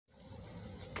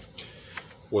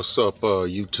What's up,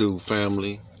 YouTube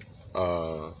family,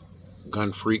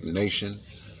 Gun Freak Nation?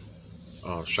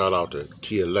 Shout out to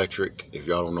T Electric. If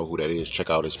y'all don't know who that is, check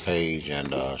out his page.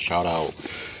 And shout out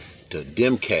to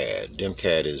Demcad.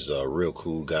 Demcad is a real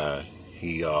cool guy.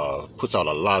 He puts out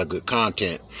a lot of good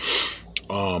content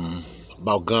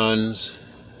about guns,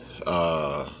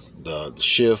 the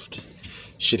shift,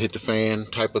 shit hit the fan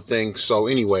type of thing. So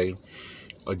anyway,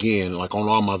 again, like on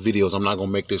all my videos, I'm not gonna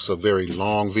make this a very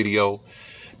long video.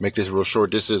 Make this real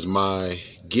short. This is my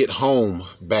get home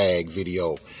bag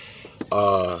video.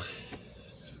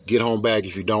 Get home bag,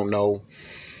 if you don't know,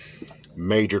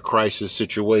 major crisis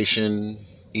situation,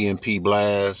 EMP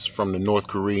blast from the North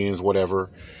Koreans, whatever,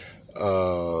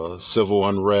 civil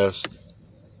unrest.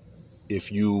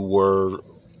 If you were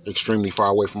extremely far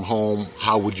away from home,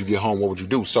 how would you get home? What would you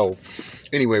do? So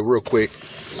anyway, real quick,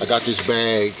 I got this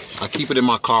bag. I keep it in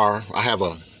my car. I have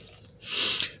a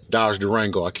Dodge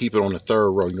Durango. I keep it on the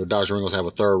third row. You know, Dodge Durangos have a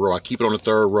third row. I keep it on the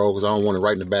third row because I don't want it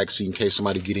right in the back seat in case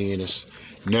somebody get in. It's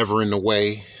never in the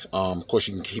way. Of course,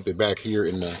 you can keep it back here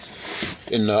in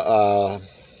the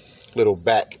little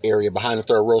back area behind the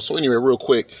third row. So anyway, real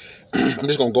quick, I'm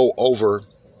just gonna go over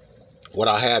what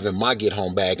I have in my get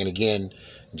home bag. And again,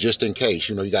 just in case,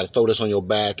 you know, you got to throw this on your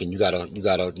back and you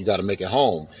gotta make it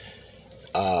home.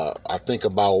 I think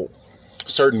about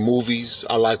certain movies.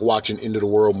 I like watching end of the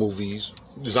world movies,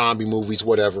 zombie movies,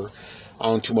 whatever. I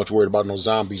don't too much worried about no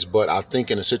zombies, but I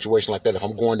think in a situation like that, if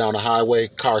I'm going down the highway,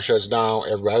 car shuts down,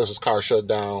 everybody else's car shuts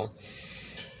down,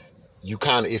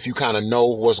 if you kind of know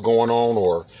what's going on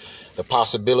or the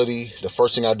possibility, the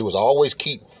first thing I do is I always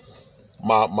keep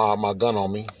my gun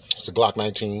on me. It's a Glock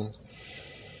 19.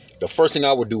 The first thing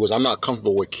I would do is, I'm not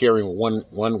comfortable with carrying one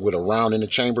with a round in the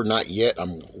chamber, not yet.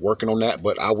 I'm working on that,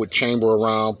 but I would chamber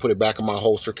around, put it back in my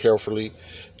holster carefully,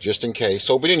 just in case.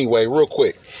 So, but anyway, real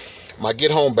quick, my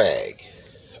get home bag.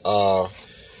 I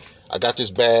got this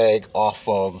bag off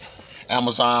of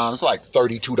Amazon. It's like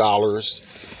 $32.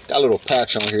 Got a little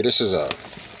patch on here. This is a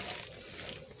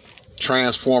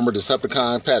Transformer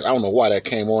Decepticon patch. I don't know why that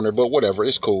came on there, but whatever,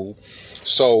 it's cool.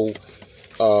 So,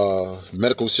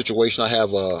 medical situation, I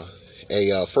have a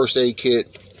first aid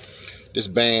kit, this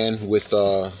band with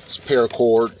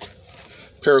paracord.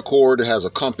 It has a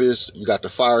compass. You got the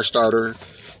fire starter,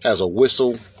 has a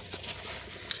whistle.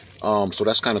 So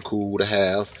that's kind of cool to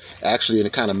have. Actually, and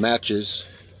it kind of matches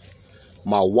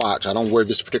my watch. I don't wear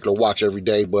this particular watch every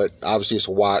day, but obviously it's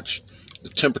a watch. The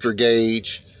temperature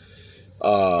gauge,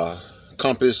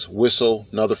 compass, whistle,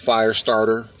 another fire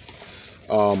starter,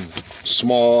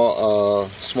 small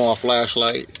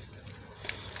flashlight.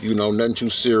 You know, nothing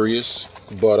too serious,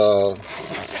 but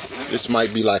this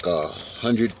might be like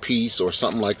 100-piece or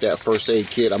something like that first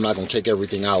aid kit. I'm not gonna take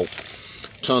everything out.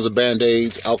 Tons of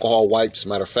band-aids, alcohol wipes.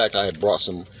 Matter of fact, I had brought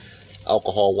some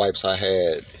alcohol wipes. I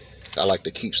like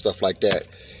to keep stuff like that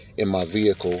in my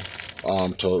vehicle,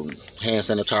 to hand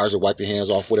sanitizer, wipe your hands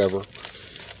off, whatever.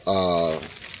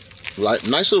 Like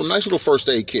nice little first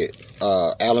aid kit.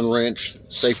 Allen wrench,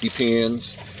 safety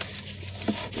pins,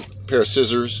 pair of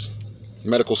scissors,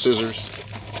 medical scissors.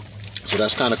 So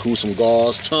that's kind of cool. Some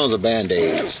gauze, tons of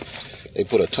band-aids. They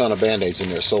put a ton of band-aids in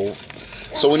there. So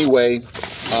anyway,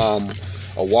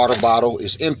 a water bottle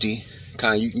is empty.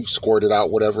 Kind of, you can squirt it out,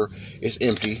 whatever. It's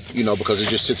empty, you know, because it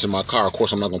just sits in my car. Of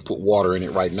course, I'm not gonna put water in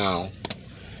it right now.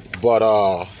 But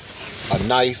a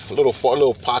knife, a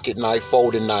little pocket knife,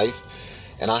 folding knife,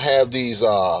 and I have these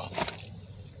bolt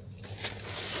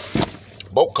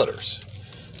cutters.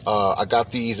 I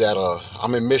got these at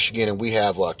I'm in Michigan, and we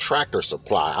have a Tractor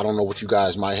Supply. I don't know what you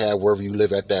guys might have wherever you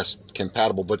live at that's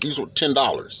compatible, but these were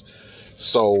 $10.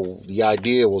 So the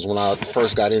idea was, when I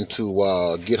first got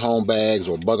into get home bags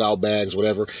or bug out bags,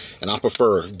 whatever, and I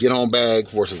prefer get home bag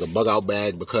versus a bug out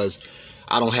bag because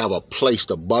I don't have a place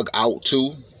to bug out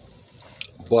to.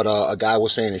 But a guy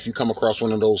was saying, if you come across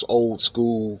one of those old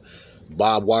school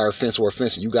barbed wire fence or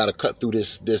fencing, you got to cut through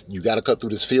this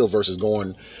field versus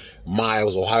going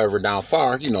miles or however down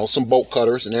far. You know, some bolt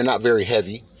cutters, and they're not very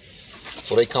heavy,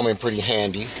 so they come in pretty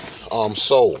handy.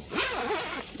 So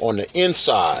on the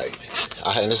inside,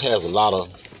 and this has a lot of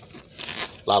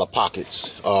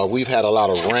pockets. We've had a lot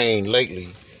of rain lately,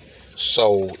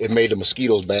 so it made the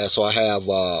mosquitoes bad. So I have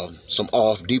some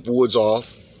deep woods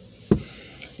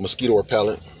mosquito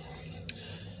repellent.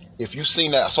 If you've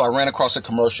seen that, so I ran across a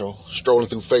commercial strolling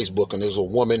through Facebook, and there's a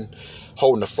woman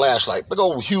holding a flashlight, big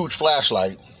old huge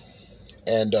flashlight,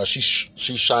 and she's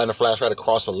shining a flashlight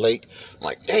across a lake. I'm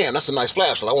like, damn, that's a nice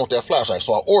flashlight. I want that flashlight.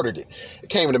 So I ordered it. It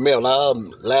came in the mail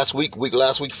last week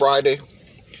Friday,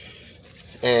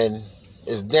 and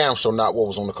It's damn sure not what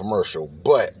was on the commercial.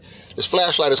 But this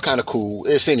flashlight is kind of cool.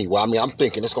 It's anyway. I mean, I'm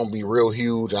thinking it's going to be real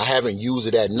huge. I haven't used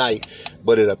it at night,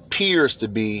 but it appears to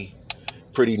be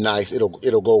pretty nice. It'll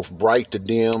go bright to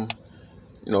dim,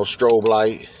 you know, strobe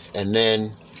light, and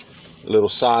then a little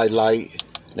side light.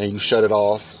 Then you shut it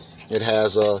off. It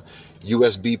has a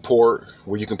USB port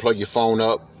where you can plug your phone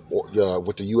up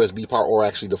with the USB part, or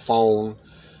actually the phone,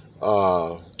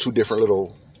 2 different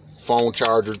little phone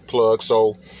charger plugs.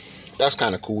 So that's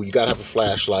kind of cool. You gotta have a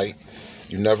flashlight.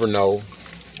 You never know.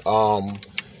 I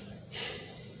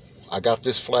got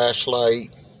this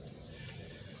flashlight.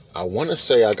 I want to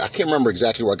say I can't remember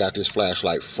exactly where I got this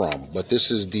flashlight from, but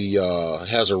this is the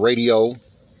has a radio,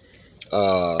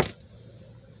 AM,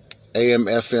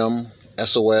 FM,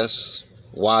 SOS,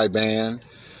 wideband.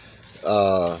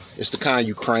 It's the kind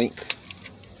you crank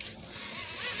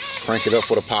it up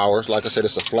for the powers. Like I said,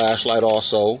 it's a flashlight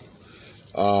also.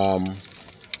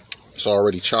 It's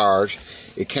already charged.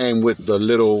 It came with the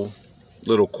little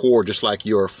cord, just like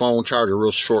your phone charger,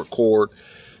 real short cord,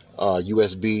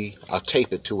 USB. I'll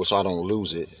tape it to it so I don't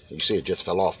lose it. You see it just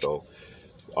fell off though.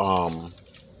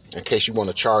 In case you want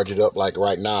to charge it up like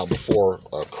right now before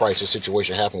a crisis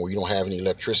situation happens where you don't have any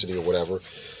electricity or whatever.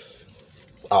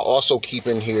 I also keep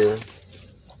in here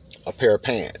a pair of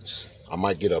pants. I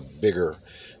might get a bigger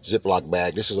Ziploc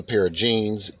bag. This is a pair of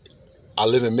jeans. I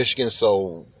live in Michigan,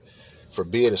 so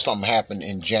forbid if something happened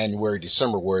in January,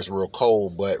 December where it's real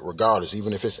cold, but regardless,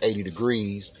 even if it's 80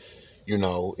 degrees, you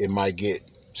know, it might get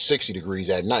 60 degrees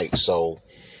at night. So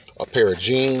a pair of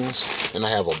jeans, and I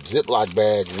have a Ziploc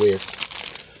bag with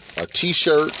a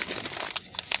t-shirt,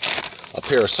 a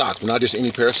pair of socks, but not just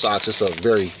any pair of socks. It's a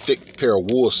very thick pair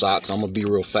of wool socks. I'm gonna be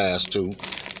real fast too,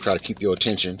 try to keep your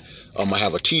attention. I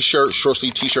have a t-shirt, short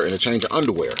sleeve t-shirt, and a change of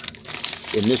underwear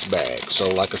in this bag. So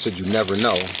like I said, you never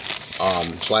know.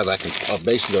 So I have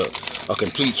basically a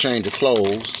complete change of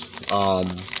clothes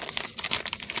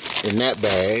in that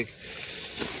bag.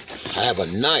 I have a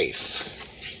knife.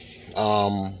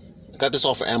 Got this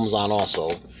off of Amazon also.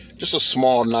 Just a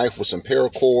small knife with some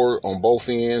paracord on both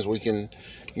ends. We can,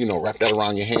 you know, wrap that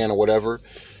around your hand or whatever.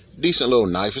 Decent little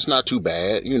knife. It's not too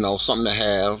bad. You know, something to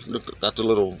have. Look, got the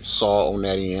little saw on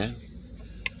that end.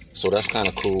 So that's kind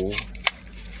of cool.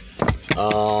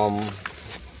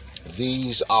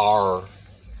 These are,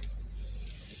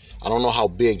 I don't know how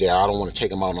big they are. I don't want to take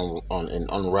them out and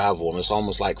unravel them. It's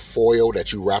almost like foil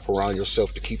that you wrap around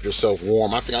yourself to keep yourself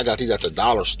warm. I think I got these at the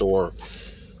dollar store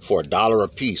for $1 a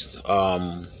piece.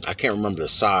 I can't remember the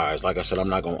size. Like I said, I'm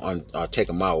not going to take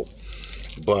them out.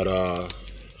 But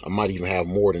I might even have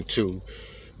more than 2.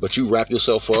 But you wrap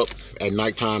yourself up at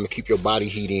nighttime to keep your body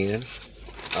heat in.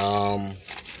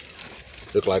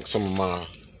 Look like some of my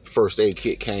first aid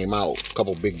kit came out. A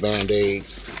couple big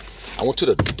band-aids. I went to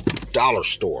the dollar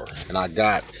store and I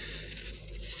got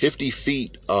 50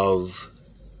 feet of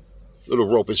little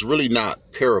rope. It's really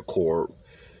not paracord,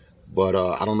 but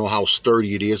I don't know how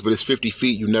sturdy it is, but it's 50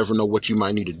 feet. You never know what you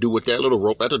might need to do with that little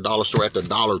rope at the dollar store, at the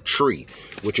Dollar Tree,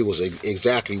 which it was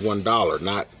exactly $1,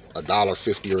 not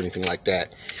 $1.50 or anything like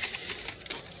that.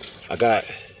 I got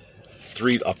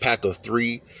a pack of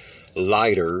 3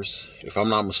 lighters. If I'm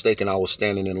not mistaken, I was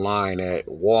standing in line at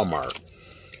Walmart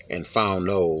and found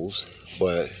those.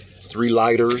 But 3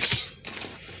 lighters.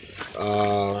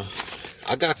 I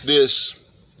got this.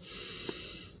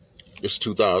 This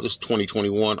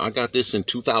 2021. I got this in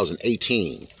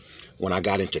 2018 when I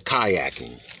got into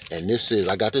kayaking. And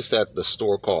I got this at the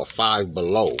store called Five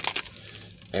Below.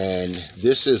 And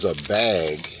this is a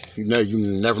bag. You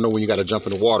never know when you got to jump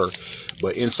in the water.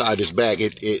 But inside this bag,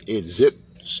 it zips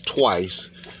twice,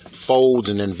 folds,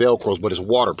 and then velcros, but it's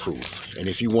waterproof. And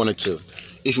if you wanted to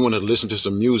listen to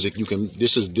some music, you can.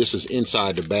 This is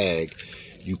inside the bag.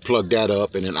 You plug that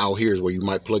up, and then out here is where you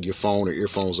might plug your phone or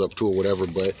earphones up to or whatever.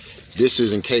 But this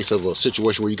is in case of a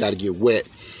situation where you got to get wet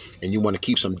and you want to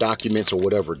keep some documents or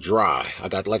whatever dry.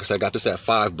 Like I said, I got this at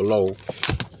Five Below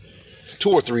 2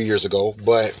 or 3 years ago.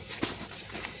 But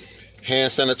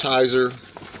hand sanitizer,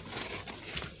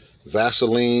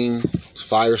 Vaseline,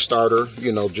 fire starter,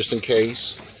 you know, just in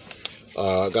case.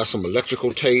 Got some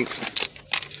electrical tape,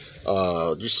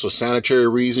 just for sanitary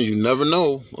reasons. You never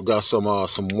know. I got some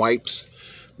wipes.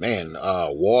 Man,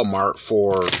 Walmart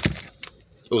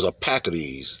it was a pack of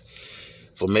these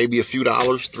for maybe a few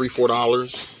dollars, $3,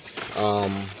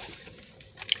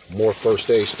 $4. More first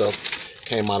aid stuff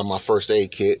came out of my first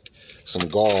aid kit. Some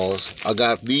gauze. I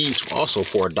got these also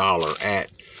for $1 at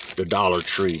the Dollar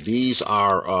Tree. These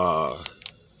are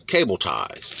cable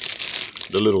ties.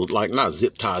 The little, like, not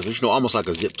zip ties, but you know, almost like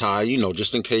a zip tie, you know,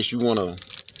 just in case you want to,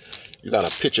 you got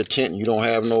a picture tent and you don't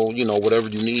have no, you know, whatever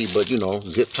you need, but, you know,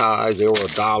 zip ties, they were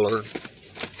 $1.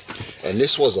 And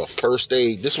this was a first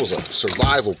aid, this was a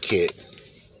survival kit.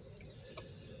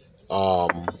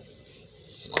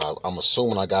 I'm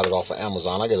assuming I got it off of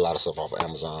Amazon. I get a lot of stuff off of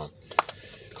Amazon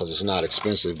because it's not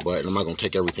expensive, but I'm not going to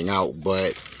take everything out.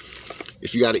 But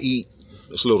if you got to eat,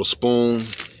 this little spoon,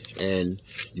 and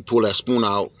you pull that spoon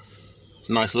out, it's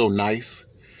a nice little knife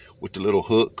with the little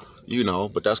hook, you know,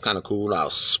 but that's kind of cool. Now,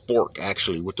 spork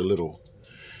actually with the little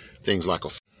things like a,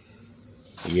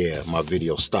 yeah, my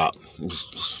video stopped.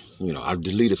 You know, I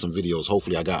deleted some videos.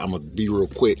 Hopefully I'm gonna be real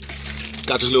quick.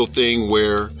 Got this little thing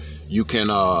where you can,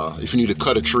 if you need to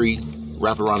cut a tree,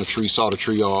 wrap it around the tree, saw the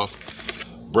tree off,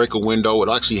 break a window. It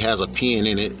actually has a pin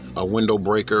in it, a window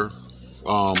breaker.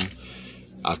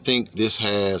 I think this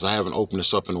has, I haven't opened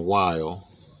this up in a while,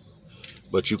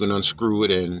 but you can unscrew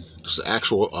it, and it's an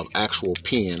actual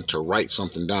pen to write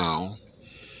something down.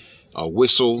 A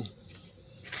whistle,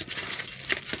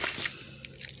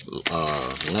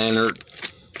 lantern,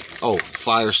 oh,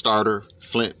 fire starter,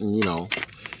 flint, and you know,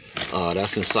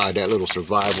 that's inside that little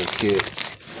survival kit.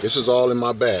 This is all in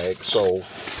my bag. So,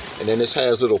 and then this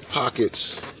has little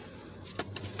pockets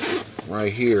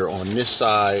right here. On this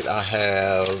side, I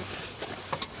have,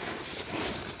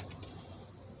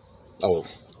 oh,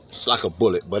 it's like a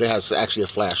bullet, but it has actually a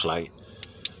flashlight.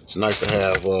 It's nice to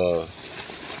have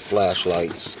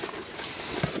flashlights.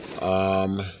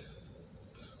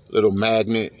 Little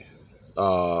magnet,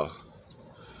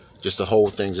 just the whole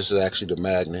thing. This is actually the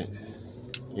magnet,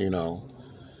 you know,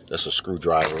 that's a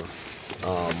screwdriver.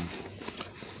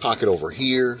 Pocket over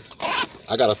here.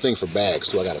 I got a thing for bags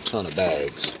too. I got a ton of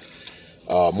bags.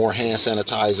 More hand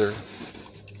sanitizer,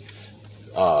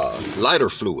 lighter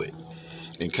fluid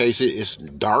in case it's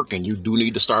dark and you do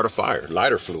need to start a fire.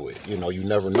 Lighter fluid, you know, you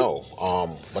never know.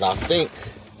 But I think,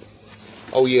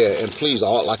 oh yeah, and please,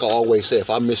 like I always say, if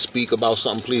I misspeak about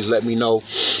something, please let me know.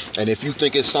 And if you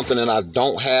think it's something that I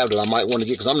don't have that I might want to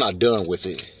get, because I'm not done with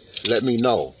it, let me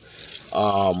know.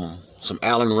 Some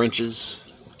Allen wrenches,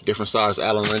 different size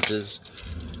Allen wrenches.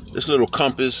 This little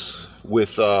compass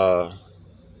with a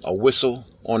whistle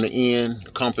on the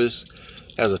end. Compass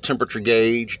has a temperature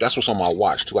gauge. That's what's on my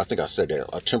watch too. I think I said that,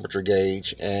 a temperature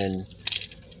gauge. And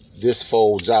this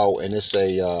folds out, and it's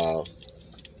a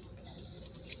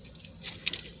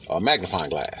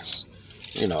magnifying glass.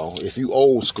 You know, if you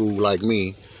old school like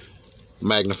me,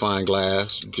 magnifying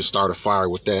glass, you can start a fire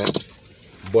with that.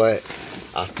 But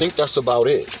I think that's about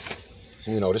it.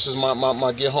 You know, this is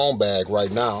my get home bag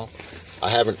right now. I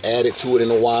haven't added to it in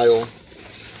a while.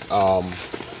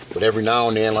 But every now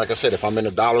and then, like I said, if I'm in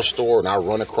a dollar store and I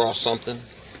run across something,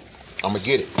 I'm gonna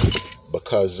get it.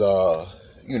 Because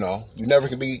you know, you never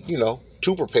can be, you know,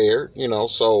 too prepared, you know.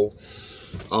 So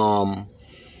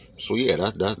so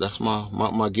yeah, that's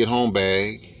my get home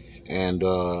bag. And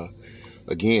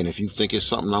again, if you think it's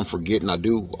something I'm forgetting, I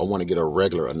want to get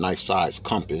a nice size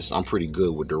compass. I'm pretty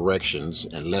good with directions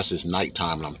unless it's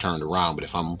nighttime and I'm turned around. But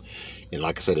if I'm in,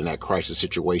 like I said, in that crisis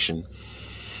situation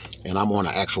and I'm on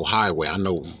an actual highway, I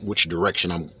know which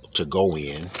direction I'm to go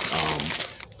in.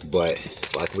 But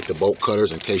like with the bolt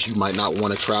cutters, in case you might not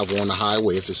want to travel on the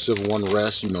highway, if it's civil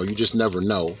unrest, you know, you just never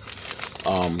know.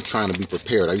 Trying to be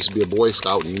prepared. I used to be a Boy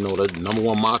Scout, and you know, the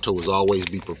 #1 motto is always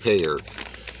be prepared.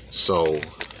 So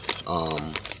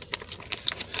I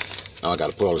got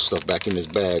to put all this stuff back in this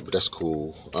bag, but that's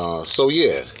cool. So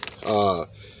yeah,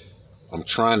 I'm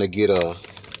trying to get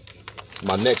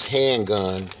my next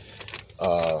handgun.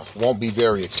 Won't be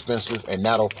very expensive, and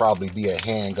that'll probably be a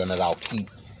handgun that I'll keep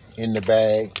in the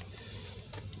bag.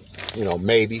 You know,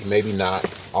 maybe not. I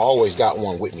always got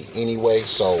one with me anyway,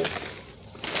 so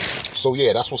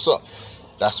yeah, that's what's up.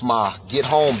 That's my get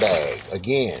home bag.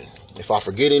 Again, if I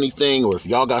forget anything, or if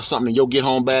y'all got something in your get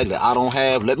home bag that I don't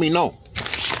have, let me know.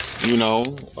 You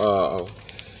know,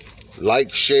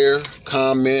 like, share,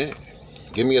 comment,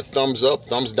 give me a thumbs up,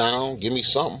 thumbs down, give me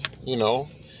something, you know.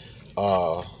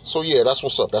 So yeah, that's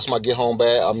what's up. That's my get home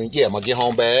bag. I mean, yeah, my get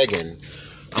home bag, and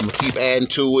I'm gonna keep adding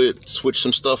to it, switch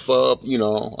some stuff up, you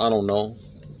know. I don't know,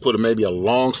 put maybe a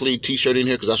long sleeve t-shirt in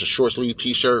here, because that's a short sleeve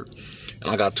t-shirt, and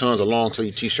I got tons of long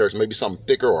sleeve t-shirts, maybe something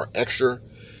thicker or extra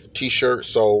t-shirt.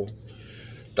 So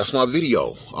that's my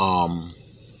video.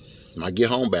 My get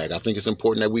home bag. I think it's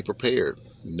important that we prepared.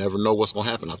 You never know what's gonna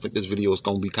happen. I think this video is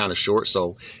gonna be kind of short.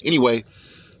 So anyway,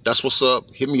 that's what's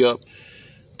up. Hit me up.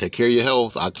 Take care of your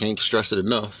health. I can't stress it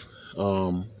enough.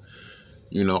 You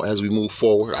know, as we move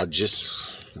forward,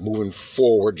 moving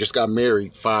forward, just got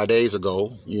married 5 days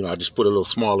ago. You know, I just put a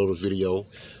small little video.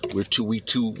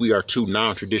 We are two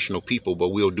non-traditional people, but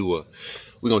we're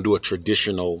gonna do a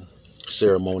traditional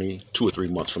ceremony 2 or 3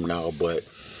 months from now. But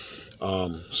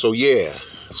so yeah,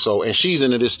 so, and she's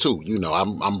into this too. You know,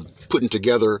 I'm putting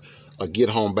together a get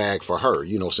home bag for her.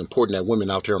 You know, it's important that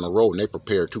women out there on the road, and they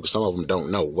prepare too, because some of them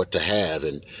don't know what to have.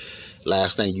 And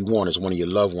last thing you want is one of your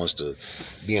loved ones to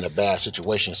be in a bad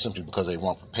situation simply because they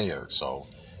weren't prepared. So,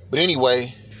 but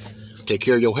anyway, take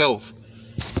care of your health.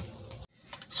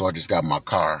 So I just got my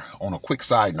car. On a quick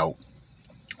side note,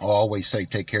 I always say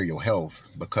take care of your health,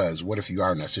 because what if you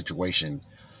are in that situation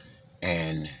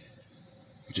and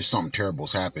just something terrible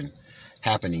is happening,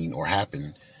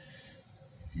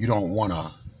 you don't want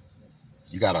to,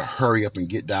 you got to hurry up and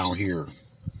get down here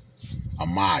a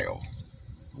mile.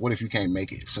 What if you can't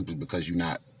make it simply because you're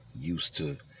not used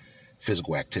to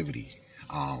physical activity?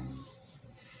 I'm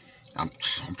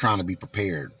trying to be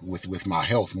prepared with my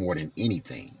health more than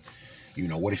anything. You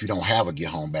know, what if you don't have a get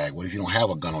home bag? What if you don't have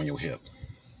a gun on your hip?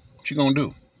 What you gonna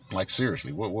do? Like,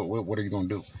 seriously, what are you gonna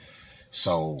do?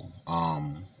 So,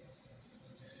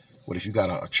 what if you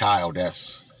got a child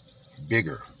that's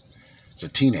bigger? It's a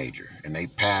teenager and they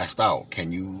passed out.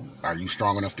 Are you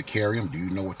strong enough to carry them? Do you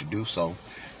know what to do? So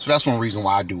that's one reason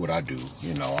why I do what I do.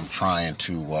 You know,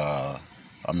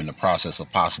 I'm in the process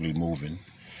of possibly moving.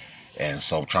 And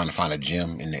so I'm trying to find a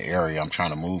gym in the area I'm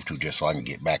trying to move to, just so I can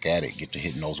get back at it, get to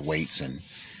hitting those weights and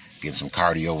get some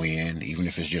cardio in, even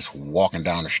if it's just walking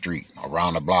down the street,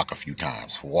 around the block a few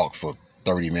times. Walk for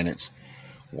 30 minutes,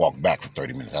 walk back for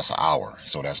 30 minutes. That's an hour,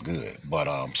 so that's good. But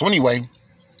so anyway,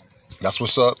 that's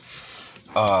what's up.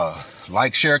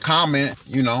 Like, share, comment,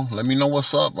 you know, let me know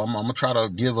what's up. I'm gonna try to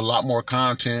give a lot more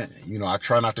content. You know, I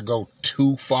try not to go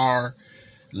too far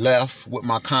left with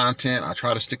my content. I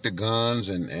try to stick to guns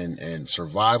and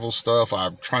survival stuff. I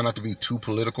try not to be too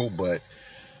political, but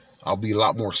I'll be a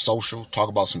lot more social, talk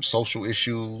about some social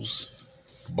issues.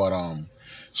 But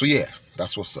so yeah,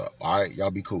 that's what's up. All right, y'all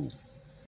be cool.